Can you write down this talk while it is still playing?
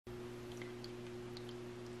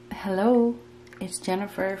Hello, it's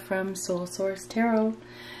Jennifer from Soul Source Tarot,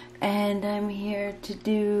 and I'm here to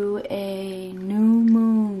do a new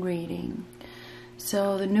moon reading.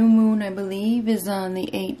 So the new moon, I believe, is on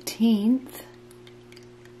the 18th,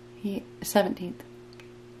 17th.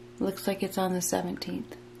 Looks like it's on the 17th.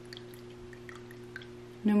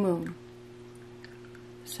 New moon.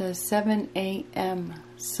 It says 7 a.m.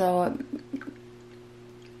 So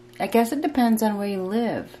I guess it depends on where you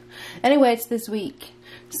live. Anyway, it's this week.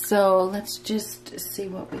 So let's just see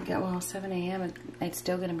what we got. Well, 7 a.m. It's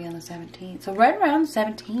still going to be on the 17th. So right around the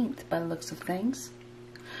 17th by the looks of things.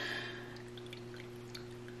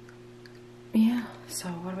 Yeah, so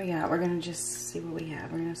what do we got? We're going to just see what we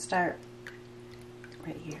have. We're going to start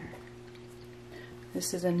right here.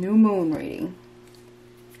 This is a new moon reading.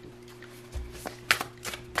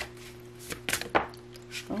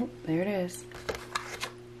 Oh, there it is.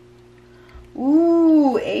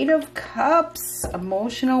 Ooh, 8 of Cups,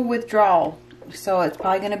 emotional withdrawal. So it's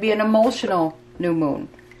probably going to be an emotional new moon.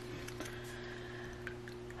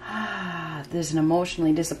 There's an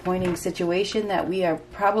emotionally disappointing situation that we are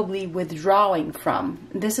probably withdrawing from.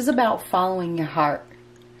 This is about following your heart.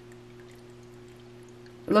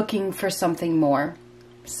 Looking for something more.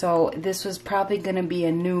 So this was probably going to be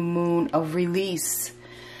a new moon of release.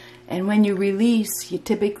 And when you release, you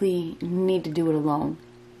typically need to do it alone.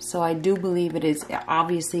 So I do believe it is,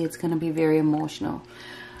 obviously it's going to be very emotional.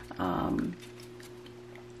 Probably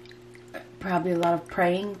a lot of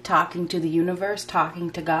praying, talking to the universe, talking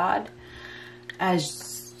to God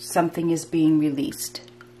as something is being released.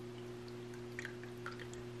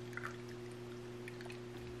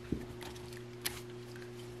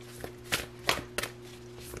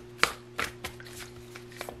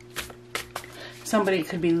 Somebody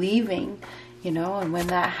could be leaving, you know, and when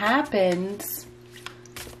that happens,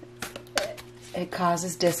 it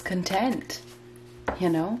causes discontent, you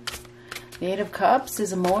know. The 8 of Cups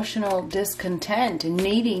is emotional discontent and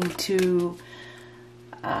needing to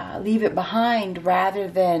leave it behind rather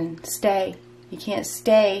than stay. You can't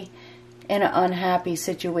stay in an unhappy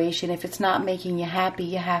situation. If it's not making you happy,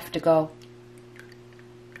 you have to go.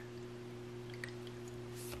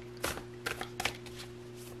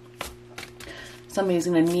 Somebody's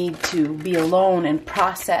going to need to be alone and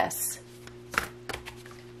process.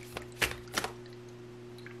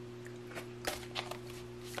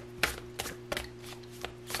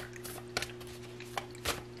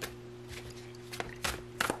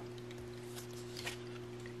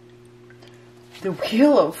 The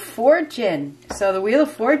Wheel of Fortune. So the Wheel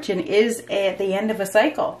of Fortune is at the end of a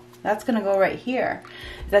cycle. That's going to go right here.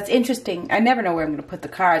 That's interesting. I never know where I'm going to put the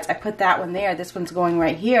cards. I put that one there. This one's going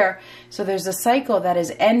right here. So there's a cycle that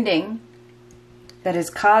is ending that is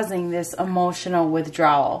causing this emotional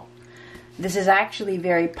withdrawal. This is actually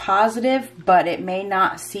very positive, but it may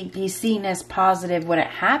not be seen as positive when it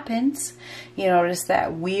happens. You notice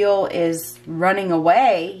that wheel is running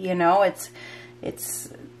away. You know, it's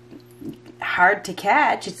hard to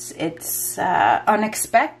catch. It's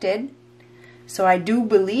unexpected. So I do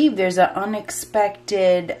believe there's an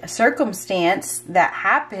unexpected circumstance that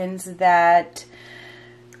happens that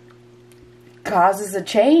causes a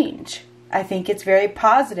change. I think it's very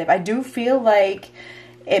positive. I do feel like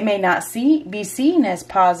it may not be seen as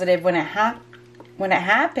positive when it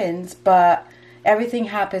happens, but everything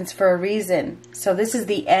happens for a reason. So this is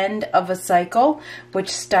the end of a cycle, which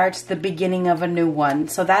starts the beginning of a new one.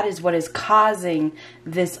 So that is what is causing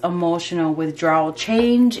this emotional withdrawal.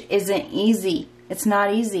 Change isn't easy. It's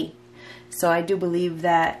not easy. So I do believe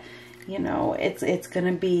that, you know, it's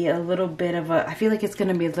going to be a little bit of a, I feel like it's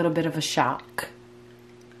going to be a little bit of a shock.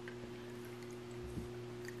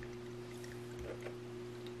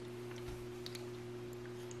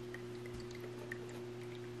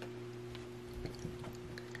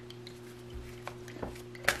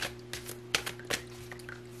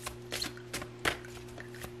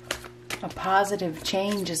 A positive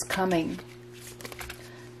change is coming,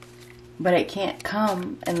 but it can't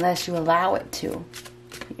come unless you allow it to.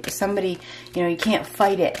 Somebody, you know, you can't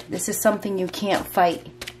fight it. This is something you can't fight.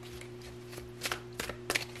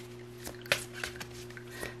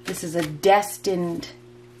 This is a destined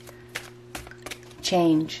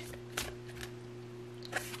change.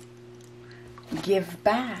 Give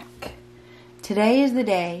back. Today is the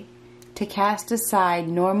day to cast aside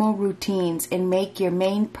normal routines and make your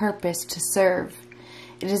main purpose to serve.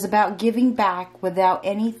 It is about giving back without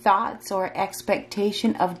any thoughts or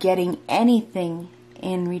expectation of getting anything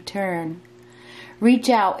in return.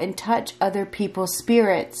 Reach out and touch other people's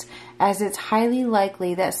spirits, as it's highly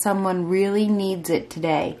likely that someone really needs it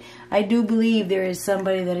today. I do believe there is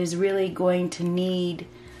somebody that is really going to need,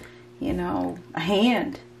 you know, a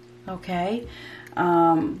hand. Okay.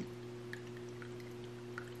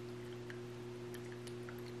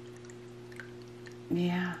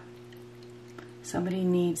 Yeah. Somebody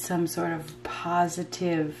needs some sort of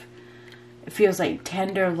positive, it feels like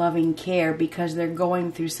tender, loving care because they're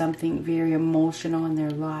going through something very emotional in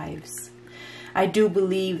their lives. I do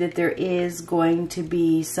believe that there is going to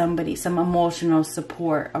be somebody, some emotional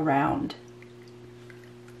support around.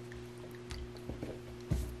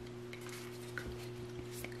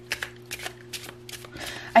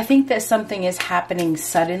 I think that something is happening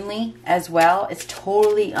suddenly as well. It's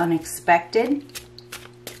totally unexpected.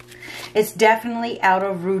 It's definitely out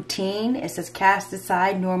of routine. It says cast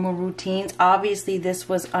aside normal routines. Obviously, this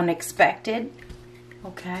was unexpected.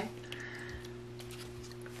 Okay.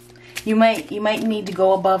 You might need to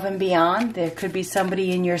go above and beyond. There could be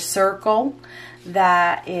somebody in your circle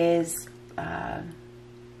that is that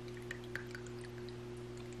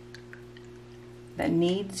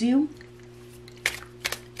needs you.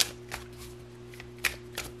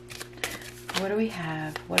 What do we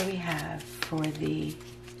have? What do we have for the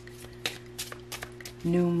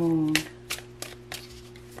new moon?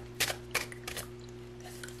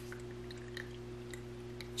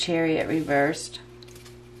 Chariot reversed.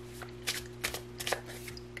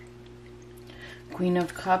 Queen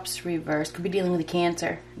of Cups reversed. Could be dealing with a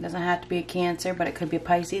Cancer. It doesn't have to be a Cancer, but it could be a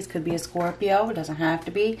Pisces, could be a Scorpio. It doesn't have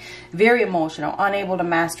to be. Very emotional, unable to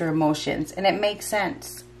master emotions. And it makes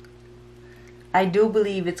sense. I do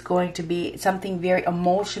believe it's going to be something very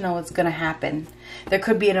emotional is going to happen. There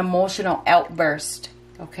could be an emotional outburst.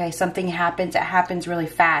 Okay, something happens. It happens really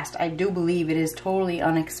fast. I do believe it is totally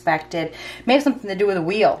unexpected. It may have something to do with a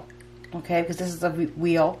wheel. Okay, because this is a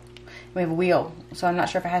wheel. We have a wheel. So I'm not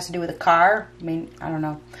sure if it has to do with a car. I mean, I don't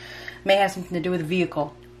know. It may have something to do with a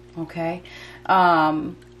vehicle. Okay.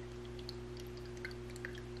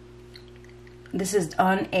 This is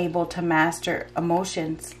unable to master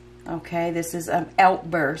emotions. Okay, this is an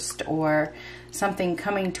outburst or something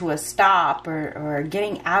coming to a stop or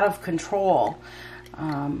getting out of control.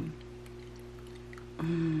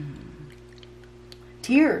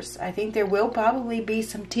 Tears. I think there will probably be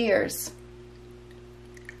some tears.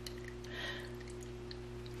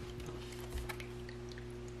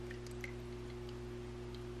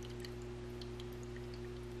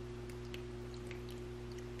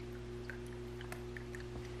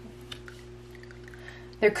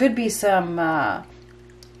 There could be some, I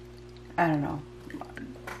don't know,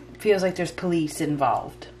 feels like there's police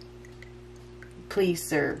involved.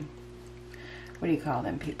 Police or, what do you call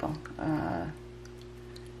them people?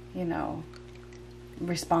 You know,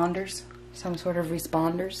 responders, some sort of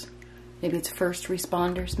responders. Maybe it's first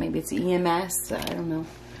responders, maybe it's EMS, I don't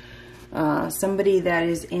know. Somebody that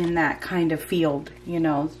is in that kind of field, you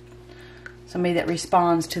know, somebody that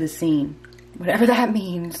responds to the scene, whatever that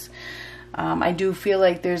means. I do feel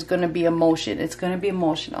like there's going to be emotion. It's going to be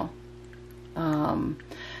emotional.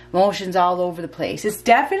 Emotions all over the place. It's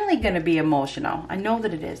definitely going to be emotional. I know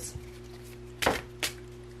that it is.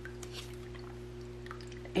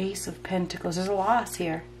 Ace of Pentacles. There's a loss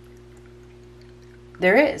here.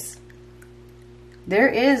 There is. There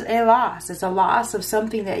is a loss. It's a loss of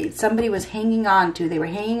something that somebody was hanging on to. They were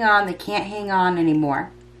hanging on. They can't hang on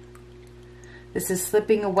anymore. This is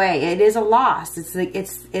slipping away. It is a loss.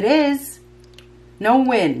 It is no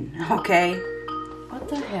win. Okay. What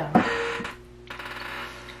the hell?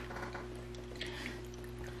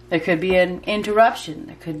 There could be an interruption.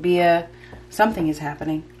 There could be something is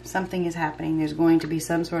happening. Something is happening. There's going to be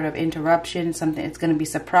some sort of interruption. Something. It's going to be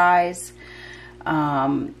surprise.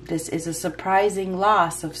 This is a surprising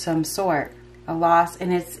loss of some sort. A loss,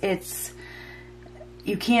 and it's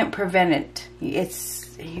you can't prevent it.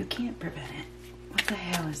 You can't prevent it. What the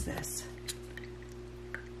hell is this?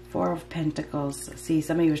 Four of Pentacles. See,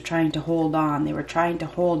 somebody was trying to hold on. They were trying to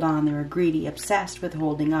hold on. They were greedy, obsessed with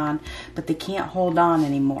holding on, but they can't hold on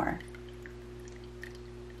anymore.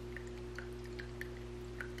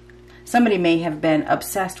 Somebody may have been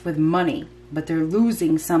obsessed with money, but they're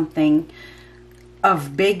losing something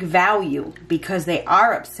of big value because they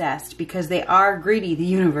are obsessed, because they are greedy. The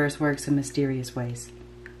universe works in mysterious ways.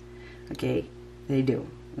 Okay, they do.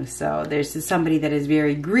 So there's somebody that is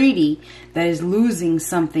very greedy that is losing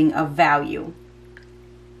something of value.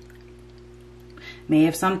 May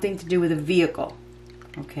have something to do with a vehicle.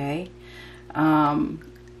 Okay.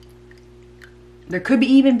 There could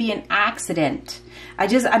even be an accident. I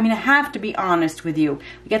have to be honest with you.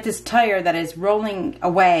 We got this tire that is rolling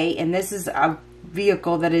away, and this is a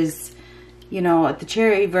vehicle that is, you know, the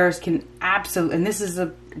Chariot reverse can absolutely, and this is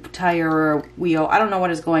a tire or a wheel. I don't know what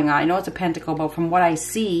is going on. I know it's a pentacle, but from what I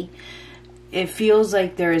see, it feels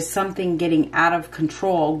like there is something getting out of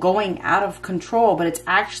control, going out of control, but it's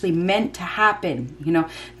actually meant to happen. You know,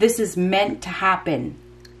 this is meant to happen.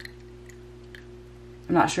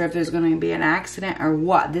 I'm not sure if there's going to be an accident or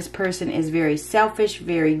what. This person is very selfish,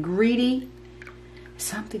 very greedy.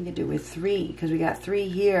 Something to do with 3, because we got 3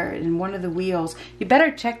 here in one of the wheels. You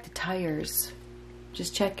better check the tires.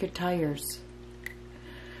 Just check your tires.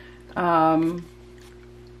 Yeah.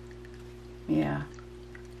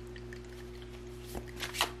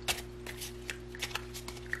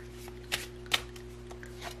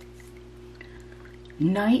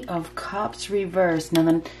 Knight of Cups reversed.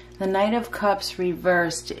 Now the Knight of Cups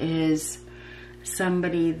reversed is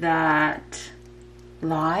somebody that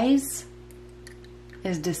lies,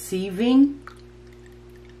 is deceiving,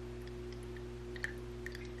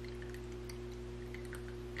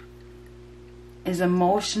 is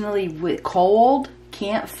emotionally cold,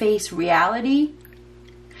 can't face reality.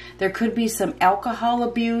 There could be some alcohol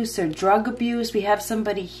abuse or drug abuse. We have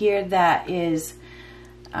somebody here that is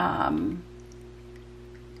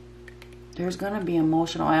there's going to be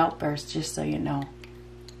emotional outbursts, just so you know.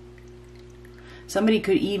 Somebody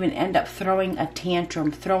could even end up throwing a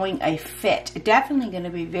tantrum, throwing a fit. Definitely going to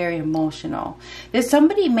be very emotional.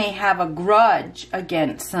 Somebody may have a grudge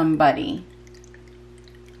against somebody.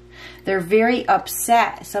 They're very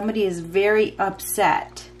upset. Somebody is very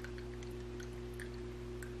upset.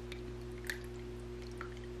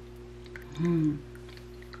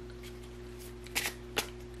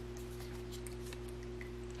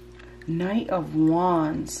 Knight of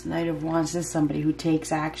Wands. Knight of Wands is somebody who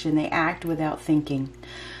takes action. They act without thinking.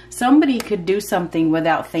 Somebody could do something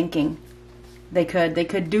without thinking. They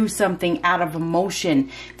could do something out of emotion.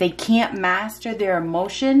 They can't master their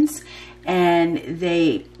emotions, and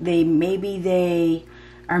maybe they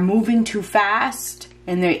are moving too fast,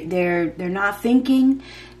 and they're not thinking.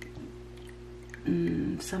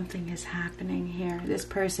 Something is happening here. This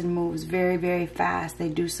person moves very, very fast. They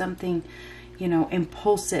do something, you know,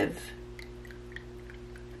 impulsive,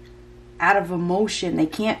 out of emotion. They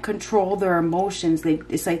can't control their emotions.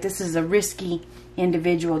 It's like this is a risky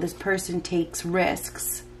individual. This person takes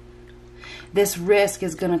risks. This risk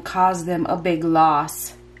is going to cause them a big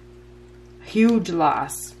loss. Huge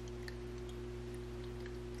loss.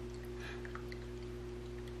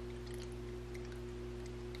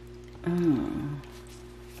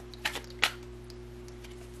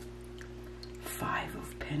 Five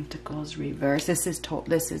of Pentacles reverse. This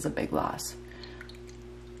is a big loss.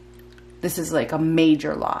 This is like a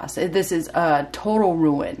major loss. This is a total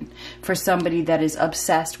ruin for somebody that is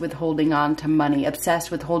obsessed with holding on to money,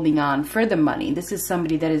 obsessed with holding on for the money. This is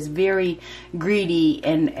somebody that is very greedy,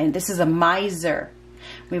 and this is a miser.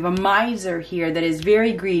 We have a miser here that is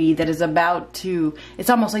very greedy, that is about to,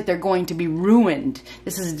 it's almost like they're going to be ruined.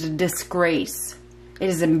 This is a disgrace. It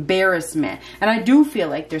is embarrassment. And I do feel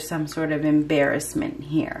like there's some sort of embarrassment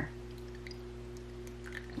here,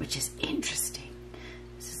 which is interesting.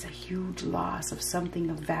 Huge loss of something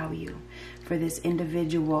of value for this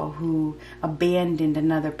individual who abandoned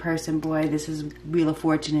another person. Boy, this is Wheel of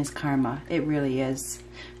Fortune is karma. It really is.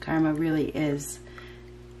 Karma really is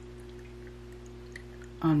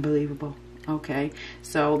unbelievable. Okay,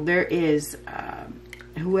 so there is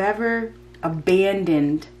whoever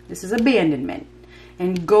abandoned, this is abandonment,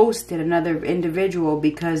 and ghosted another individual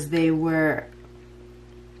because they were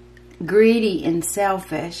greedy and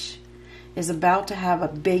selfish, is about to have a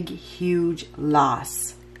big, huge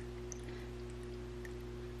loss.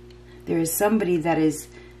 There is somebody that is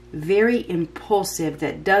very impulsive,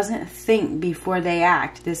 that doesn't think before they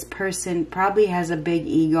act. This person probably has a big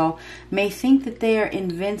ego, may think that they are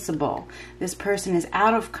invincible. This person is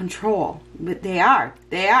out of control, but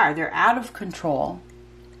they're out of control.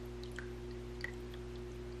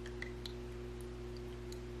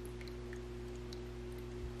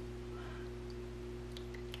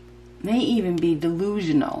 May even be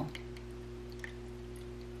delusional.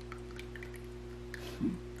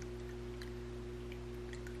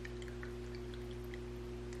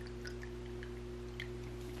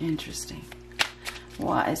 Interesting.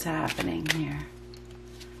 What is happening here?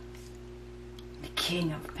 The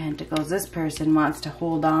King of Pentacles. This person wants to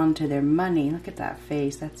hold on to their money. Look at that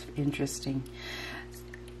face. That's interesting.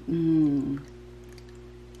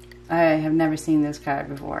 I have never seen this card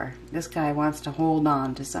before. This guy wants to hold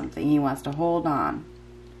on to something. He wants to hold on.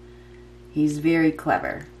 He's very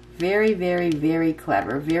clever. Very, very, very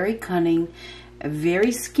clever. Very cunning.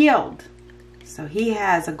 Very skilled. So he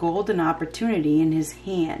has a golden opportunity in his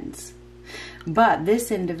hands. But this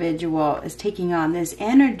individual is taking on this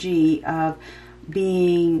energy of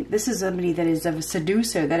being... This is somebody that is a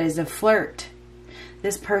seducer. That is a flirt.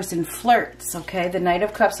 this person flirts, okay? The Knight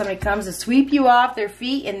of Cups, somebody comes to sweep you off their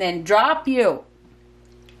feet and then drop you.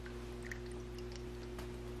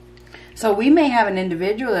 So we may have an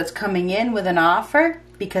individual that's coming in with an offer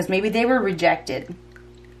because maybe they were rejected.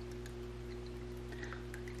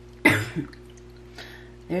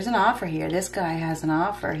 There's an offer here. This guy has an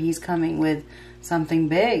offer. He's coming with something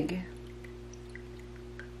big.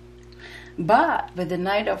 But with the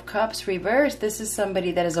Knight of Cups reversed, this is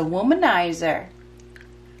somebody that is a womanizer.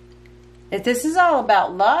 If this is all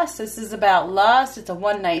about lust, this is about lust. It's a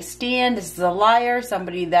one-night stand. This is a liar,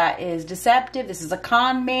 somebody that is deceptive. This is a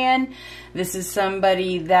con man. This is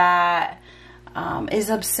somebody that is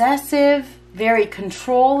obsessive, very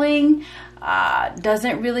controlling,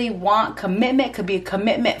 doesn't really want commitment. Could be a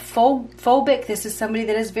commitment phobic. This is somebody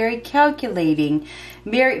that is very calculating,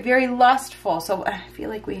 very, very lustful. So I feel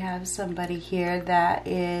like we have somebody here that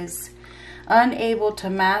is unable to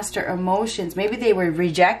master emotions. Maybe they were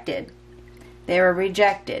rejected. They were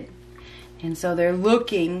rejected. And so they're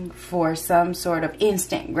looking for some sort of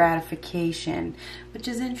instant gratification, which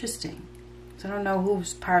is interesting. So I don't know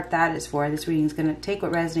whose part that is for. This reading is going to take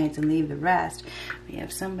what resonates and leave the rest. We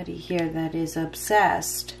have somebody here that is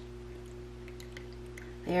obsessed.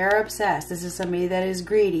 They are obsessed. This is somebody that is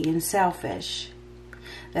greedy and selfish.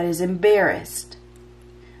 That is embarrassed.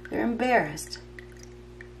 They're embarrassed.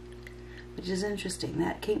 Which is interesting.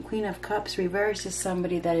 That Queen of Cups reversed is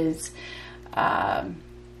somebody that is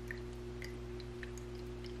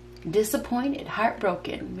disappointed,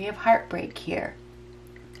 heartbroken. We have heartbreak here.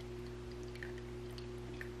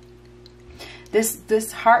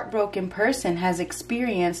 This heartbroken person has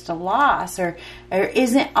experienced a loss or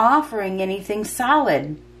isn't offering anything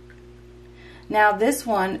solid. Now this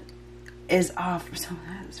one is off. So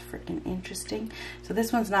that is freaking interesting. So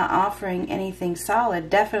this one's not offering anything solid.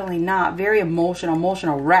 Definitely not. Very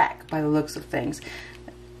emotional wreck by the looks of things.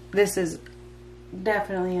 This is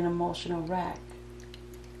definitely an emotional wreck.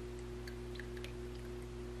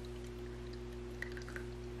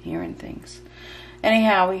 Hearing things.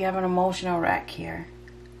 Anyhow, we have an emotional wreck here.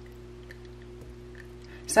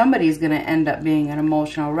 Somebody's going to end up being an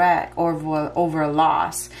emotional wreck over a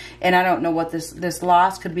loss. And I don't know what this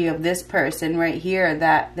loss could be of this person right here.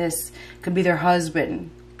 That this could be their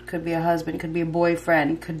husband. Could be a husband. Could be a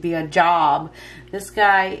boyfriend. Could be a job. This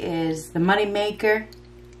guy is the money maker.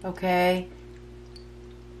 Okay.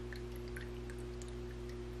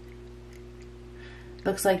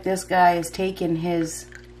 Looks like this guy is taking his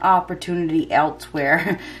opportunity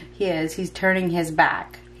elsewhere. He is. He's turning his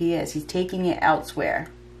back. He is. He's taking it elsewhere.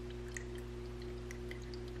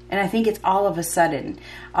 And I think it's all of a sudden.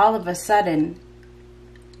 All of a sudden,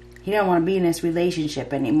 he don't want to be in this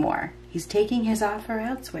relationship anymore. He's taking his offer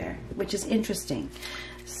elsewhere, which is interesting.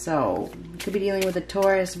 So, you could be dealing with a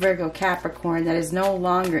Taurus, Virgo, Capricorn that is no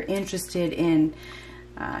longer interested in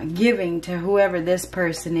giving to whoever this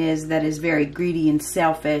person is that is very greedy and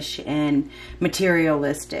selfish and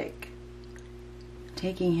materialistic.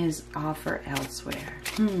 Taking his offer elsewhere.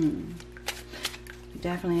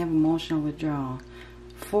 Definitely have emotional withdrawal.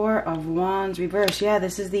 Four of Wands reverse. Yeah,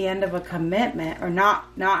 this is the end of a commitment or not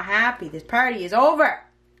happy. This party is over.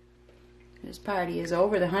 This party is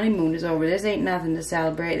over. The honeymoon is over. This ain't nothing to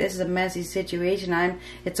celebrate. This is a messy situation.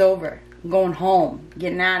 It's over. I'm going home.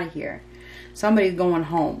 Getting out of here. Somebody's going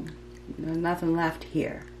home. There's nothing left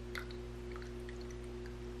here.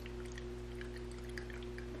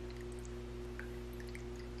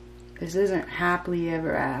 This isn't happily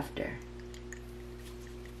ever after.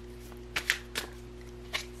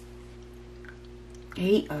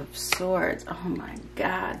 Eight of Swords. Oh my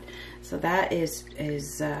God. So that is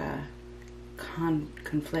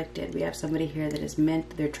conflicted. We have somebody here that is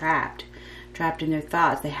they're trapped in their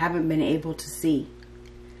thoughts. They haven't been able to see.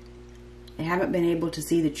 They haven't been able to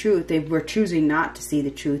see the truth. They were choosing not to see the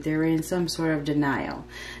truth. They were in some sort of denial.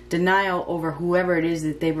 Denial over whoever it is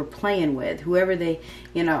that they were playing with. Whoever they,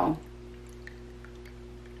 were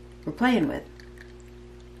playing with.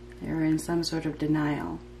 They were in some sort of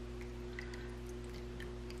denial.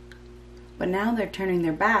 But now they're turning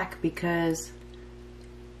their back because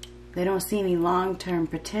they don't see any long-term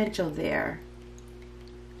potential there.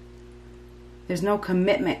 There's no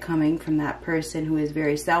commitment coming from that person who is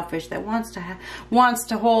very selfish, that wants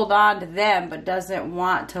to hold on to them, but doesn't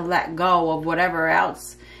want to let go of whatever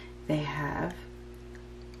else they have,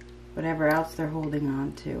 whatever else they're holding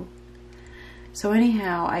on to. So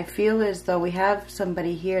anyhow, I feel as though we have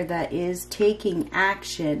somebody here that is taking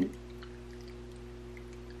action.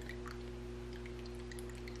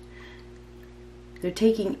 They're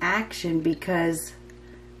taking action because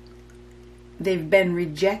they've been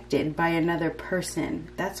rejected by another person.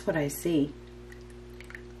 That's what I see.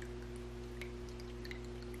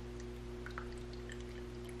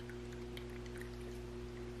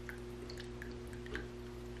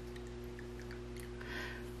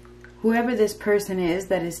 Whoever this person is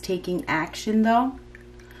that is taking action, though,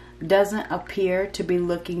 doesn't appear to be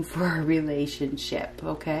looking for a relationship,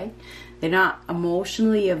 okay? They're not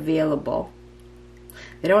emotionally available.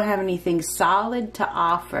 They don't have anything solid to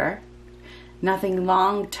offer, nothing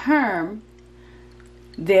long-term.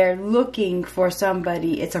 They're looking for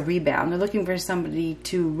somebody, it's a rebound. They're looking for somebody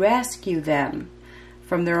to rescue them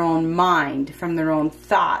from their own mind, from their own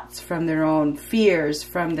thoughts, from their own fears,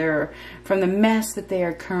 from the mess that they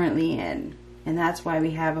are currently in. And that's why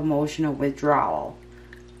we have emotional withdrawal.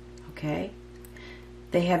 Okay?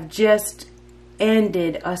 They have just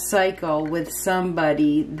ended a cycle with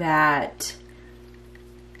somebody that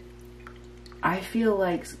I feel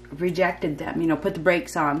like rejected them, you know, put the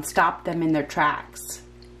brakes on, stopped them in their tracks.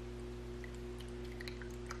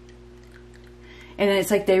 And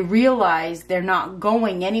it's like they realize they're not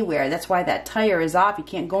going anywhere. That's why that tire is off. You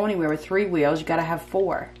can't go anywhere with 3 wheels. You got to have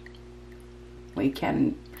 4. Well, you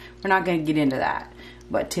can. We're not going to get into that.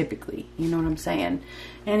 But typically, you know what I'm saying?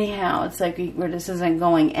 Anyhow, it's like where this isn't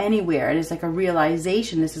going anywhere. It is like a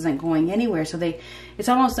realization this isn't going anywhere. So it's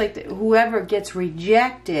almost like whoever gets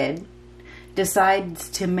rejected decides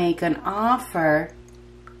to make an offer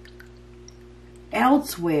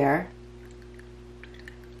elsewhere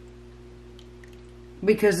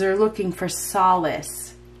because they're looking for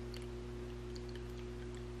solace.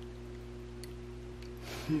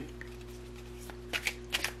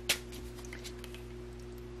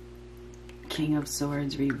 King of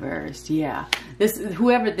Swords reversed. Yeah.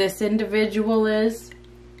 Whoever this individual is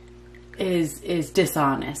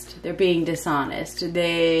dishonest. They're being dishonest.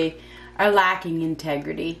 They are lacking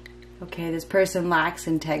integrity. Okay, this person lacks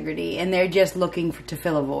integrity and they're just looking to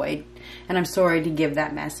fill a void. And I'm sorry to give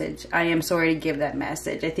that message. I am sorry to give that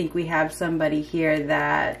message. I think we have somebody here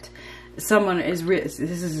that someone is, this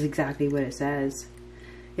is exactly what it says.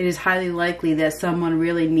 It is highly likely that someone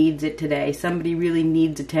really needs it today. Somebody really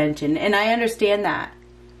needs attention. And I understand that.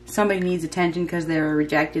 Somebody needs attention because they were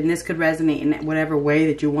rejected. And this could resonate in whatever way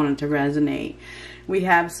that you want it to resonate. We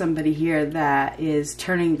have somebody here that is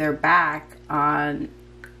turning their back on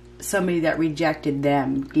somebody that rejected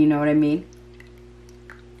them. Do you know what I mean?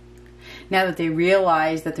 Now that they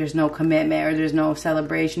realize that there's no commitment or there's no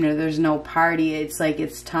celebration or there's no party, it's like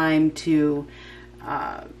it's time to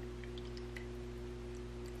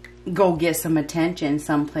go get some attention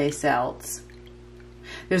someplace else.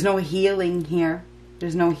 There's no healing here.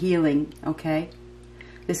 There's no healing, okay?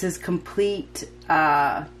 This is complete,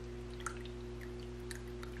 come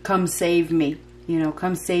save me. You know,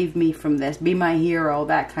 come save me from this. Be my hero,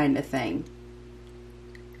 that kind of thing.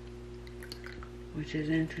 Which is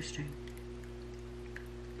interesting.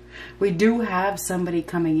 We do have somebody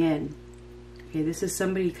coming in. Okay, this is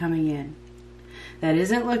somebody coming in that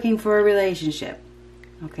isn't looking for a relationship.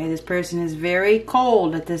 Okay, this person is very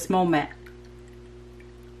cold at this moment.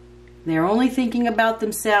 They're only thinking about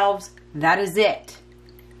themselves. That is it.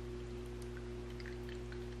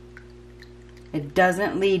 It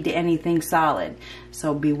doesn't lead to anything solid.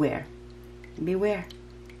 So beware. Beware.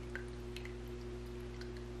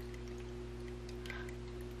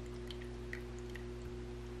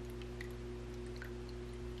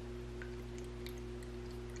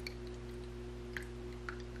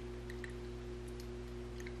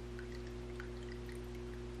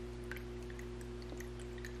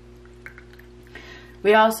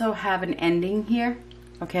 We also have an ending here,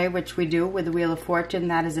 okay, which we do with the Wheel of Fortune.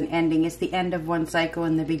 That is an ending. It's the end of one cycle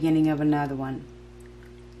and the beginning of another one.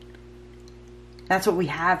 That's what we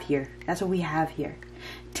have here. That's what we have here.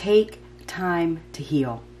 Take time to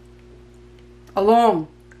heal. Alone.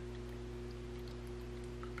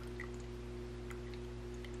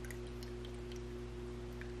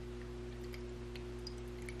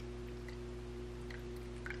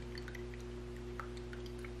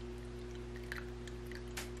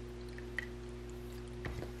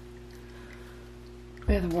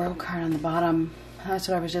 We have the World card on the bottom. That's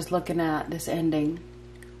what I was just looking at, this ending.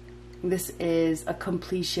 This is a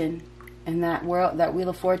completion, and that Wheel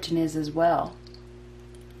of Fortune is as well.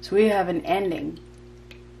 So we have an ending.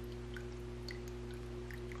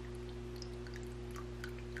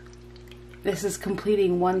 This is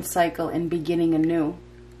completing one cycle and beginning a new.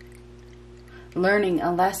 Learning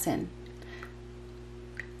a lesson.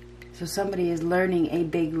 So somebody is learning a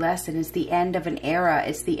big lesson. It's the end of an era.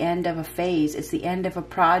 It's the end of a phase. It's the end of a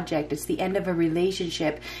project. It's the end of a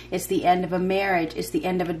relationship. It's the end of a marriage. It's the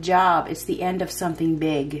end of a job. It's the end of something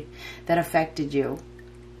big that affected you,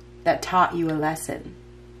 that taught you a lesson.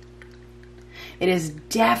 It is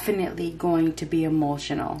definitely going to be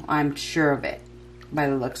emotional. I'm sure of it by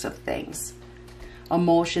the looks of things.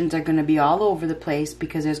 Emotions are going to be all over the place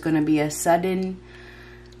because there's going to be a sudden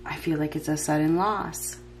I feel like it's a sudden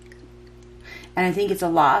loss. And I think it's a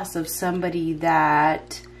loss of somebody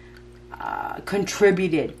that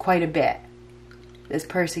contributed quite a bit. This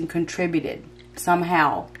person contributed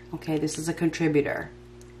somehow. Okay, this is a contributor.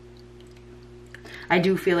 I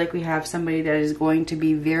do feel like we have somebody that is going to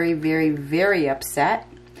be very, very, very upset.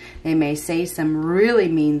 They may say some really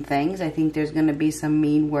mean things. I think there's going to be some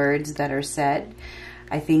mean words that are said.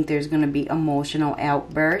 I think there's going to be emotional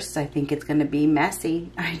outbursts. I think it's going to be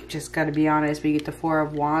messy. I just got to be honest. We get the Four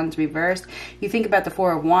of Wands reversed. You think about the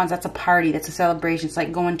Four of Wands, that's a party. That's a celebration. It's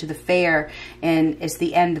like going to the fair and it's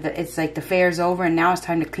the end of it's like the fair's over and now it's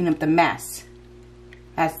time to clean up the mess.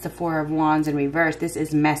 That's the Four of Wands in reverse. This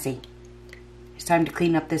is messy. It's time to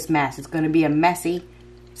clean up this mess. It's going to be a messy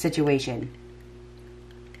situation.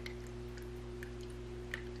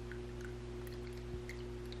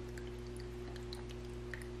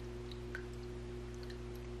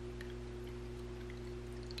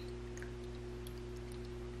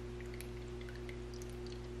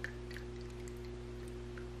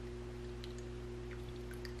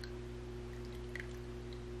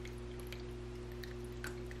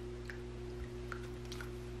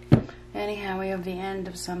 Anyhow, we have the end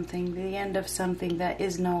of something that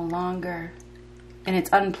is no longer, and it's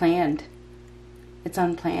unplanned. It's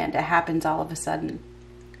unplanned. It happens all of a sudden.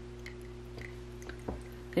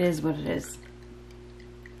 It is what it is.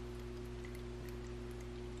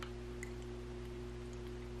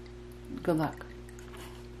 Good luck.